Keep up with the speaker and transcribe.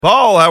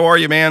Paul, how are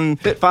you, man?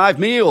 Fit 5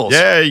 Meals.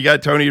 Yeah, you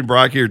got Tony and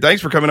Brock here.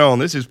 Thanks for coming on.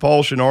 This is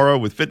Paul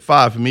Shunnarah with Fit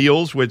 5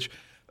 Meals, which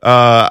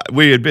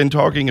we had been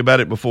talking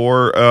about it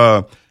before.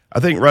 I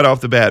think right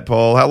off the bat,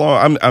 Paul, how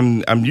long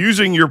I'm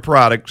using your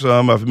product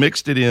some. I've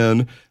mixed it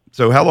in.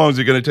 So how long is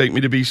it going to take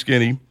me to be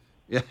skinny?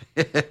 Yeah.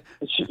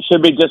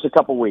 Should be just a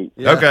couple weeks.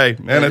 Yeah. Okay,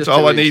 man, that's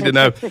all I need to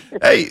know.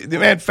 Hey,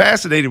 man,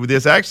 fascinated with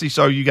this. I actually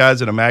saw you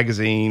guys in a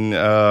magazine.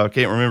 I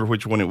can't remember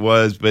which one it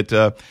was, but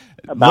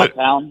About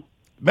Town.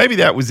 Maybe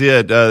that was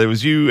it. It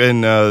was you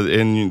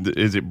and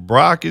is it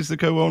Brock is the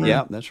co-owner?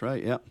 Yeah, that's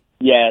right. Yeah.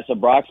 Yeah, so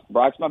Brock's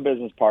my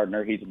business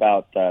partner. He's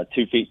about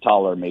 2 feet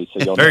taller than me.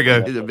 So you'll there you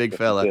go. He's a big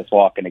fella. Just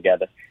walking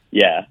together.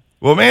 Yeah.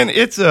 Well, man,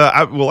 it's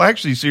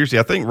actually, seriously,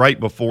 I think right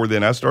before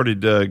then I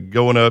started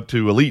going up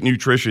to Elite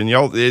Nutrition.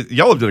 Y'all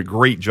have done a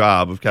great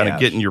job of kind of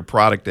getting your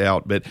product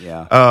out, but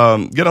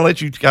gonna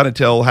let you kind of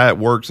tell how it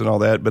works and all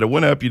that. But I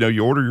went up,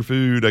 you order your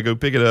food, I go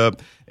pick it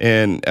up,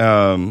 and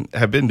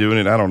have been doing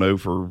it. I don't know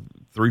for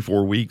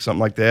 3-4 weeks, something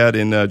like that,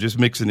 and just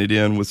mixing it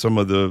in with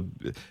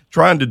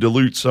trying to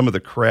dilute some of the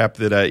crap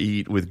that I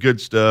eat with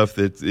good stuff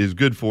that is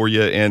good for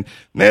you. And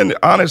man,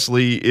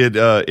 honestly, it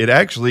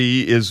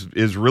actually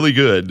is really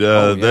good.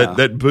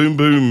 That boom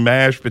boom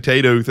mashed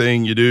potato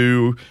thing you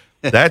do,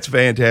 that's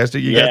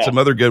fantastic. You got some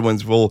other good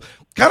ones. Well,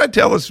 kind of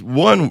tell us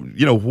one,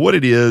 what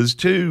it is,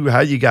 two,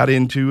 how you got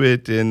into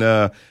it, and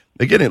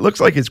again, it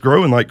looks like it's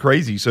growing like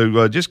crazy.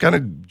 So just kind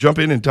of jump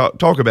in and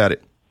talk about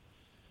it.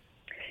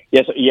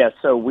 Yes.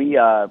 So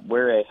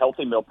we're a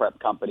healthy meal prep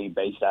company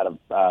based out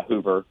of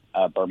Hoover,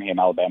 Birmingham,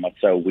 Alabama.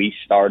 So we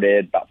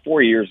started about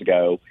 4 years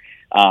ago.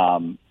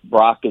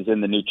 Brock is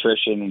in the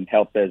nutrition and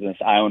health business.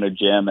 I own a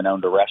gym and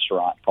owned a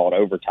restaurant called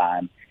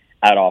Overtime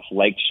out off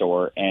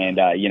Lakeshore. And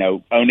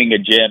owning a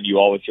gym, you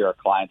always hear our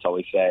clients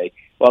always say,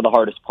 "Well, the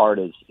hardest part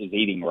is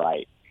eating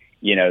right."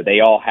 They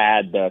all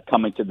had the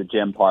coming to the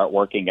gym part,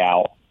 working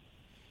out,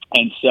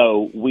 and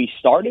so we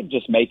started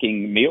just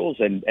making meals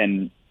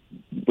and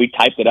we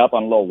typed it up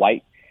on a little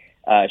white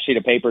sheet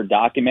of paper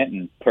document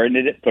and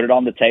printed it, put it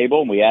on the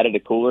table, and we added a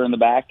cooler in the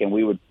back, and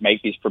we would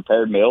make these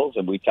prepared meals,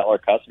 and we tell our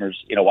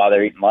customers, while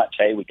they're eating lunch,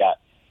 hey, we got,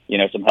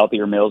 some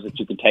healthier meals that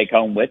you can take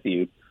home with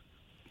you.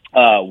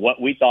 What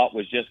we thought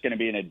was just going to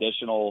be an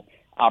additional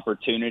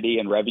opportunity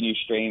and revenue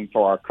stream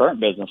for our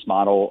current business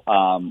model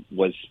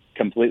was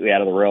completely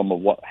out of the realm of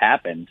what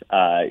happened.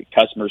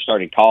 Customers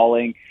started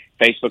calling,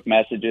 Facebook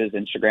messages,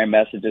 Instagram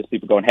messages,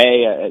 people going,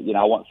 hey,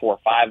 I want 4 or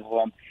 5 of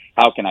them.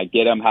 How can I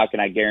get them? How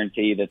can I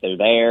guarantee that they're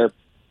there?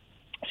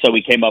 So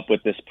we came up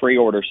with this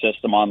pre-order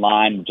system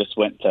online. We just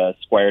went to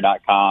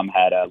square.com,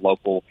 had a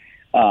local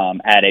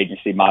ad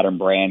agency, Modern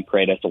Brand,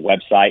 create us a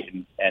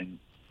website. And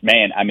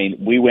man, I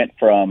mean, we went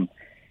from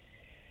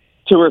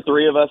 2 or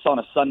 3 of us on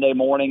a Sunday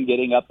morning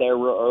getting up there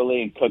real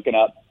early and cooking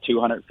up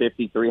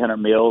 250, 300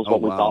 meals,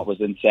 we thought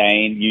was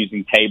insane,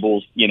 using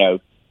tables,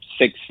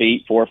 6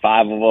 feet, 4 or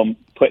 5 of them,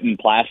 putting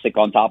plastic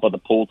on top of the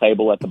pool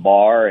table at the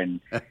bar and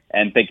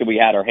thinking we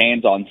had our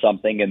hands on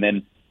something. And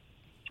then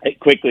it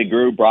quickly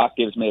grew. Brock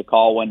gives me a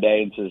call one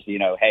day and says,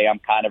 hey, I'm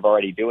kind of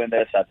already doing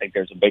this. I think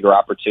there's a bigger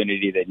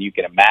opportunity than you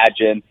can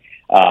imagine.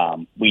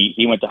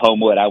 He went to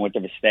Homewood. I went to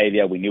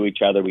Vestavia. We knew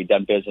each other. We'd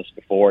done business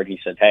before. And he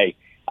said, hey,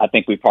 I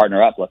think we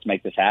partner up. Let's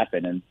make this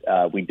happen.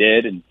 And we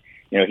did. And,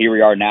 here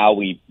we are now.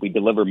 We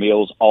deliver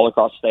meals all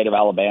across the state of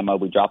Alabama.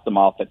 We drop them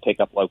off at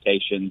pickup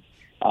locations.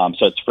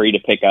 So it's free to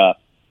pick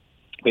up.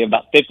 We have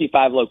about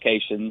 55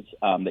 locations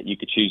that you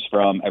could choose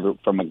from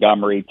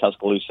Montgomery,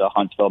 Tuscaloosa,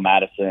 Huntsville,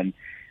 Madison,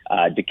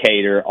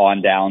 Decatur,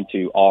 on down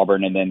to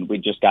Auburn, and then we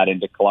just got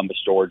into Columbus,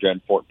 Georgia,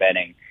 and Fort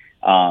Benning.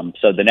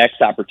 So the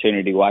next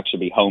opportunity will actually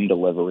be home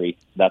delivery.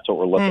 That's what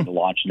we're looking to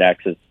launch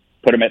next, is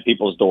put them at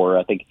people's door.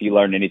 I think if you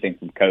learned anything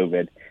from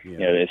COVID,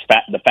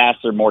 the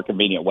faster, more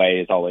convenient way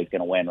is always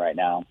going to win right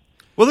now.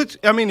 Well, it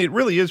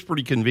really is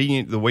pretty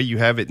convenient the way you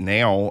have it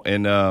now,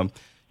 and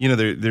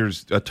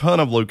there's a ton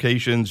of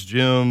locations,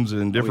 gyms,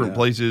 and different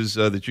places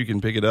that you can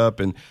pick it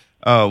up. And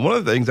one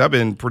of the things I've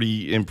been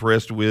pretty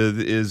impressed with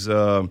is,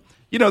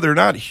 they're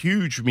not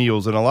huge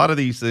meals. And a lot of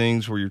these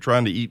things where you're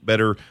trying to eat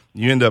better,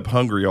 you end up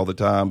hungry all the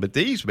time. But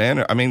these,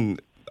 man,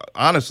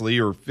 honestly,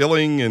 are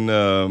filling, and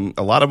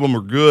a lot of them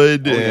are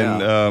good.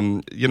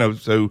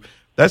 So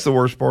that's the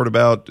worst part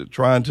about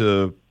trying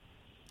to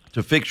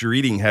fix your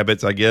eating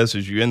habits, I guess,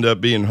 is you end up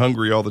being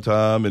hungry all the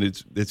time, and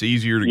it's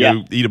easier to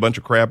go eat a bunch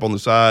of crap on the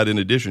side in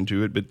addition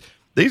to it. But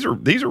these are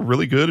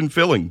really good and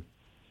filling.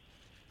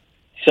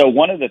 So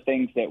one of the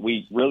things that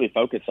we really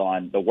focus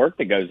on, the work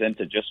that goes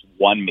into just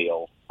one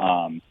meal,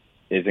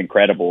 is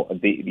incredible.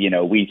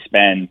 We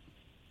spend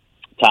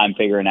time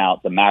figuring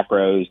out the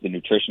macros, the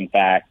nutrition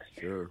facts,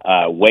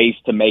 ways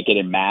to make it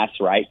in mass,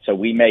 right? So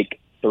we make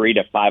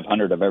 300 to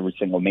 500 of every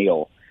single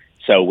meal.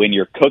 So when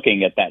you're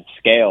cooking at that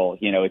scale,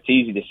 it's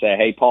easy to say,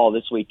 hey, Paul,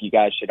 this week you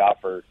guys should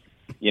offer,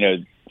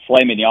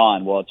 filet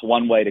mignon. Well, it's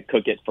one way to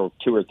cook it for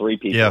 2 or 3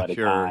 people at a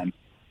time.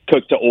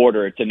 Cook to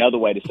order. It's another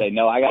way to say,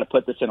 no, I got to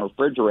put this in a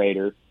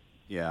refrigerator.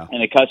 Yeah.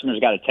 And the customer's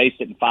got to taste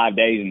it in 5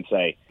 days and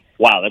say,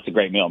 wow, that's a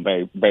great meal. I'm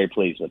very, very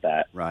pleased with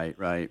that. Right.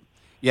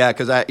 Yeah,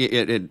 because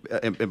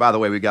and by the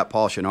way, we got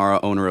Paul Shunnarah,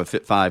 owner of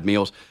Fit 5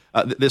 Meals.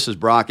 This is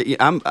Brock.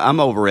 I'm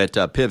over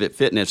at Pivot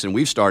Fitness, and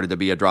we've started to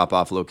be a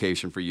drop-off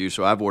location for you.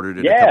 So I've ordered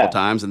it a couple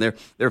times, and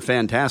they're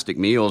fantastic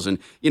meals. And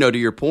to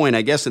your point,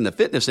 I guess in the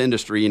fitness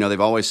industry, they've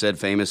always said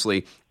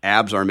famously,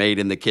 abs are made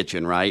in the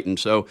kitchen, right? And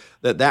so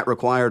that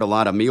required a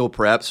lot of meal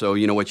prep. So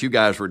what you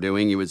guys were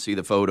doing, you would see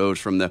the photos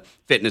from the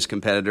fitness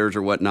competitors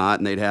or whatnot,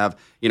 and they'd have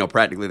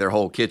practically their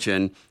whole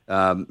kitchen,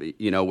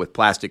 with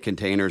plastic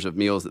containers of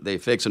meals that they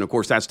fix, and of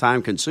course that's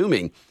time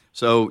consuming.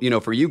 So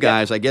for you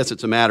guys, I guess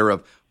it's a matter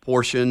of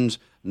portions,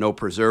 no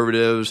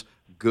preservatives,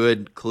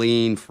 good,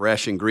 clean,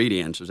 fresh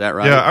ingredients. Is that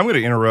right? Yeah, I'm going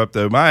to interrupt,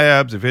 though. My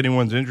abs, if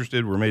anyone's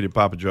interested, were made at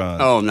Papa John's.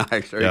 Oh,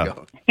 nice. There you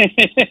go.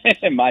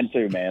 Mine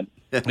too, man.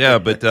 Yeah,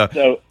 but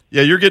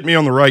you're getting me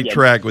on the right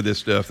track with this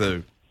stuff,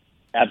 though.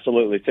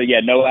 Absolutely. So,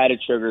 no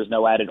added sugars,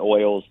 no added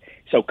oils.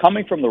 So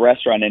coming from the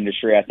restaurant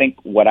industry, I think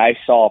what I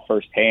saw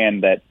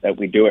firsthand that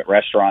we do at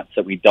restaurants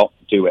that we don't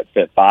do at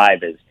Fit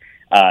 5 is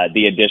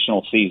the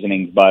additional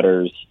seasonings,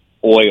 butters,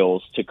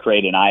 oils to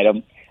create an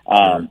item.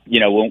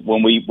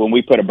 When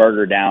we put a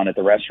burger down at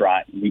the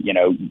restaurant,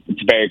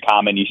 it's very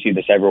common. You see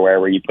this everywhere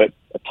where you put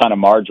a ton of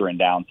margarine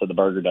down so the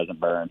burger doesn't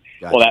burn.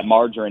 Gotcha. Well, that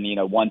margarine,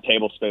 1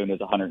 tablespoon is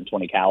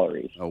 120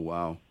 calories. Oh,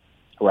 wow.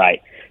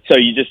 Right. So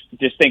you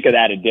just think of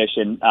that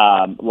addition.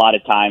 A lot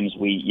of times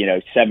we,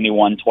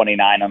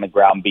 71-29 on the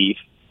ground beef.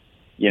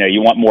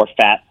 You want more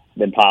fat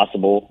than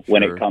possible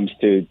when it comes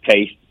to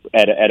taste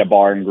at a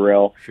bar and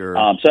grill. Sure.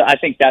 So I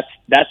think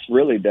that's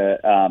really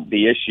the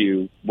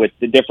issue with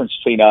the difference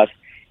between us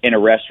in a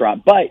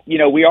restaurant. But,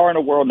 we are in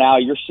a world now,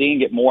 you're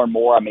seeing it more and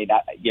more. I mean,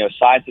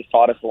 science has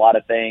taught us a lot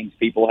of things.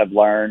 People have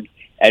learned.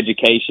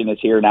 Education is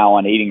here now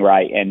on eating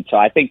right. And so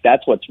I think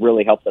that's what's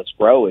really helped us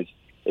grow is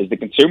the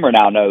consumer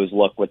now knows,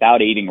 look,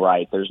 without eating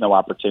right, there's no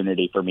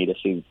opportunity for me to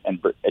see and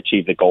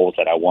achieve the goals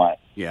that I want.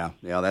 Yeah,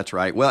 that's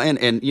right. Well,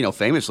 and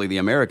famously, the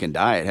American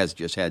diet has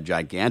just had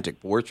gigantic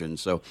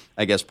portions. So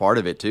I guess part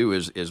of it, too,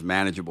 is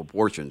manageable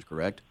portions,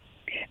 correct?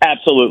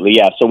 Absolutely,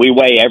 yeah. So we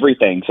weigh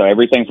everything. So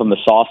everything from the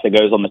sauce that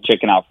goes on the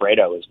chicken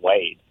Alfredo is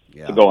weighed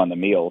to go on the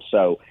meal.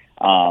 So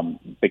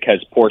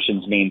because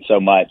portions mean so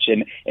much.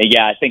 And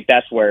I think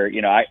that's where,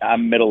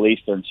 I'm Middle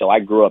Eastern, so I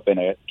grew up in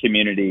a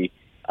community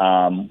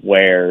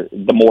where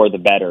the more the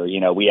better.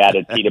 We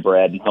added pita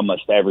bread and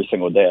hummus to every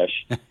single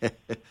dish.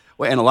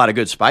 Well, and a lot of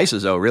good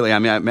spices, though, really. I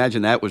mean, I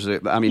imagine that was,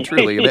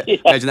 truly,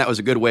 imagine that was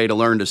a good way to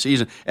learn to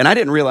season. And I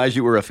didn't realize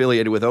you were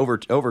affiliated with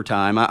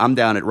Overtime. I'm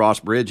down at Ross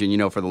Bridge,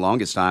 and, for the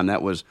longest time,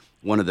 that was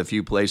one of the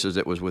few places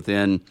that was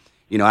within,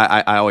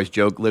 I always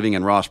joke, living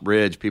in Ross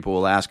Bridge, people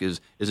will ask,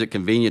 is it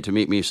convenient to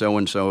meet me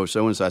so-and-so,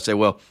 so-and-so? I say,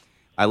 well,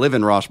 I live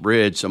in Ross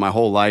Bridge, so my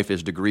whole life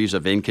is degrees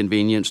of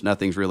inconvenience.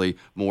 Nothing's really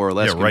more or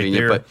less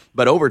convenient. Right,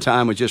 but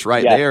Overtime was just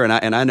right there,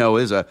 and I know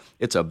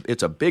it's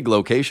a big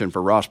location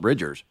for Ross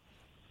Bridgers.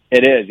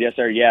 It is, yes,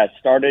 sir. Yeah,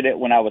 started it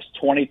when I was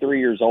 23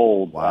 years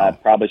old. Wow. I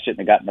probably shouldn't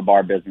have gotten the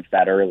bar business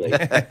that early,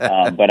 but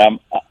I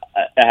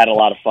had a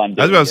lot of fun.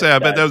 I was about to say, I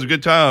bet that was a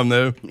good time,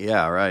 though.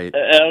 Yeah, right.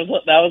 That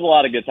was a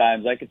lot of good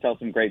times. I could tell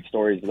some great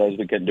stories of those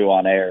we couldn't do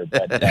on air.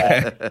 But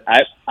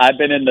I've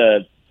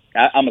been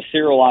I'm a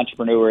serial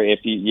entrepreneur.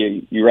 If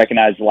you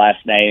recognize the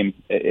last name,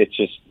 it's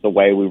just the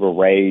way we were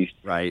raised.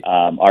 Right.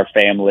 Our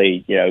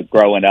family,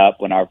 growing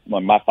up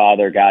when my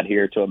father got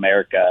here to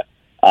America,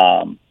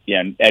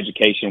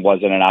 education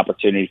wasn't an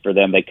opportunity for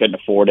them. They couldn't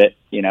afford it,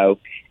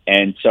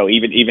 and so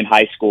even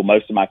high school,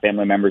 most of my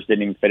family members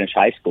didn't even finish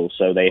high school.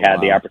 So they had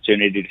the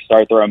opportunity to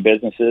start their own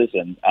businesses,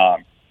 and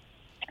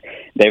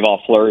they've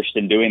all flourished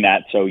in doing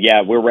that. So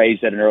we're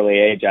raised at an early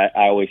age. I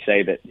always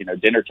say that,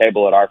 dinner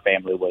table at our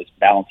family was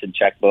balancing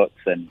checkbooks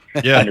and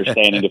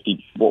understanding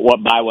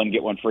what buy one,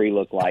 get one free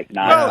looked like.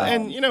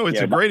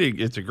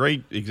 It's a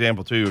great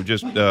example too of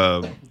just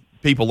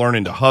people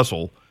learning to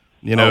hustle.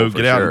 Get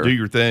out and do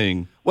your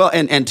thing. Well,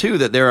 and too,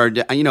 that there are,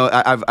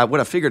 what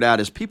I figured out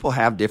is people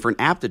have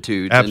different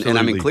aptitudes.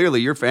 Absolutely. And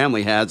clearly your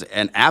family has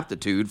an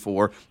aptitude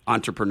for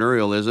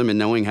entrepreneurialism and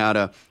knowing how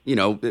to,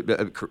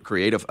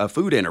 create a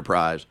food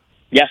enterprise.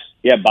 Yes.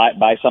 Yeah.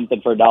 Buy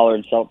something for $1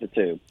 and sell it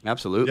for $2.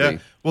 Absolutely. Yeah.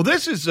 Well,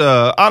 this is,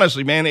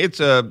 honestly, man,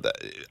 it's I'm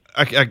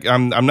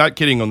not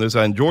kidding on this.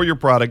 I enjoy your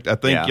product. I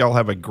think y'all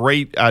have a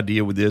great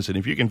idea with this. And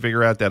if you can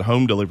figure out that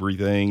home delivery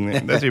thing,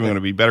 that's even going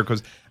to be better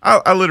because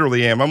I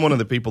literally am. I'm one of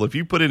the people, if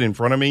you put it in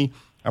front of me,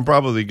 I'm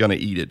probably going to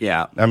eat it.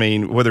 Yeah. I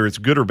mean, whether it's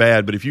good or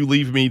bad, but if you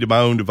leave me to my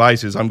own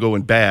devices, I'm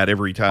going bad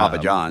every time. Papa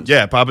John's.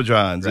 Yeah, Papa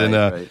John's. Right,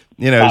 and,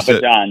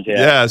 Papa John's, yeah.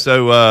 Yeah,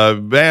 so,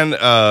 man,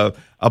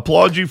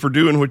 applaud you for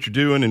doing what you're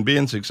doing and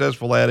being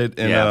successful at it.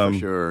 And, for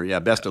sure. Yeah,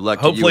 best of luck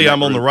to hopefully you.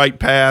 I'm on the right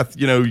path,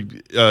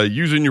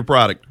 using your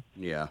product.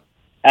 Yeah.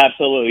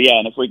 Absolutely, yeah.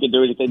 And if we can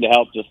do anything to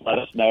help, just let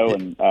us know.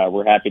 And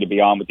we're happy to be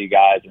on with you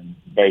guys and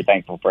very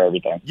thankful for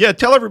everything. Yeah,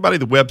 tell everybody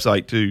the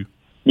website, too.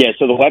 Yeah,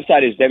 so the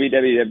website is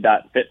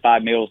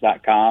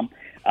www.fit5meals.com.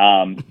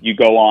 You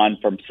go on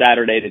from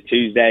Saturday to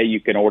Tuesday.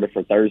 You can order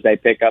for Thursday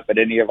pickup at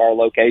any of our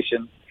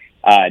locations.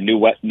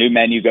 New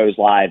menu goes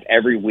live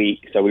every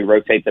week, so we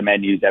rotate the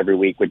menus every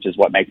week, which is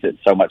what makes it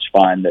so much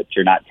fun that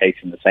you're not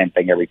tasting the same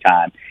thing every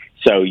time.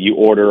 So you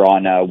order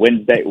on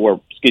Wednesday,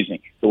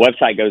 the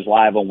website goes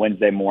live on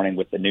Wednesday morning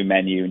with the new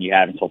menu, and you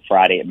have until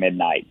Friday at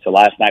midnight. So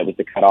last night was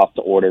the cutoff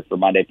to order for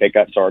Monday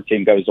pickup, so our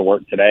team goes to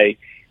work today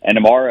and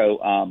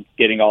tomorrow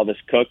getting all this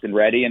cooked and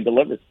ready and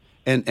delivered.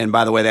 And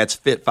by the way, that's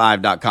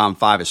fit5.com.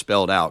 5 is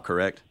spelled out,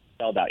 correct?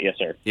 Spelled out, yes,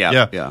 sir.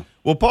 Yeah.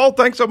 Well, Paul,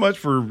 thanks so much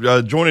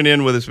for joining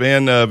in with us,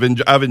 man.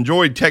 I've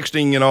enjoyed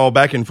texting and all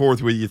back and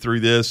forth with you through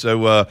this,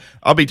 so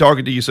I'll be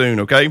talking to you soon,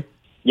 okay?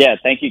 Yeah,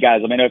 thank you,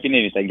 guys. Let me know if you need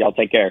anything. Y'all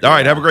take care. All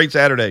right, have a great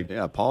Saturday.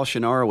 Yeah, Paul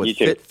Shunnarah with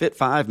You too. Fit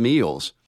 5 Meals.